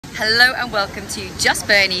Hello and welcome to Just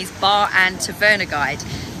Birnie's Bar and Taverna Guide.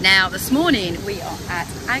 Now this morning we are at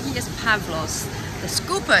Agios Pavlos, the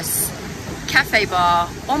Scopas cafe bar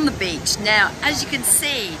on the beach. Now as you can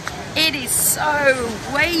see, it is so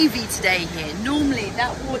wavy today here. Normally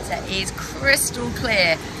that water is crystal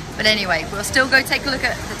clear, but anyway, we'll still go take a look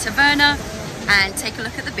at the Taverna and take a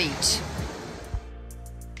look at the beach.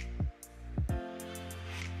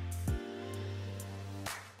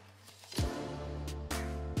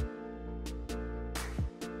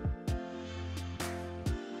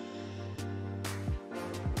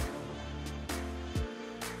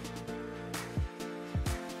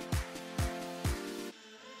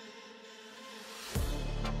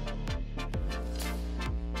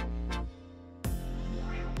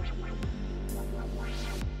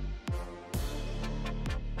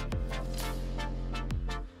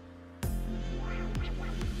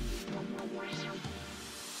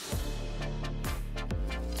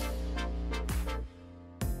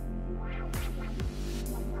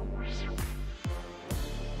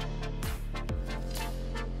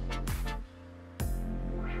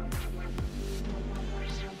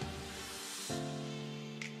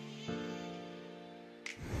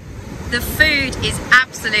 The food is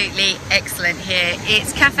absolutely excellent here.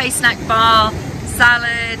 It's cafe snack bar,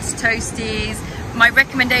 salads, toasties. My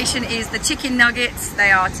recommendation is the chicken nuggets.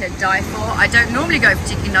 They are to die for. I don't normally go for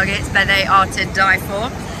chicken nuggets, but they are to die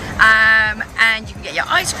for. And you can get your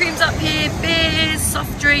ice creams up here, beers,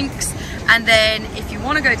 soft drinks. And then if you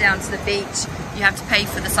want to go down to the beach, you have to pay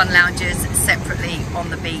for the sun lounges separately on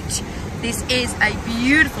the beach. This is a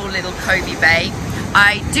beautiful little covey bay.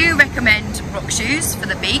 I do recommend rock shoes for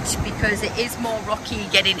the beach because it is more rocky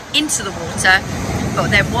getting into the water, but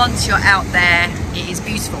then once you're out there, it is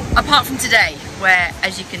beautiful. Apart from today, where,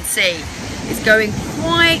 as you can see, it's going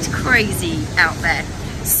quite crazy out there.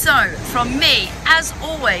 So, from me, as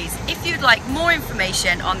always, if you'd like more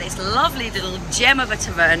information on this lovely little gem of a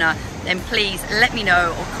taverna, then please let me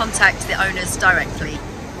know or contact the owners directly.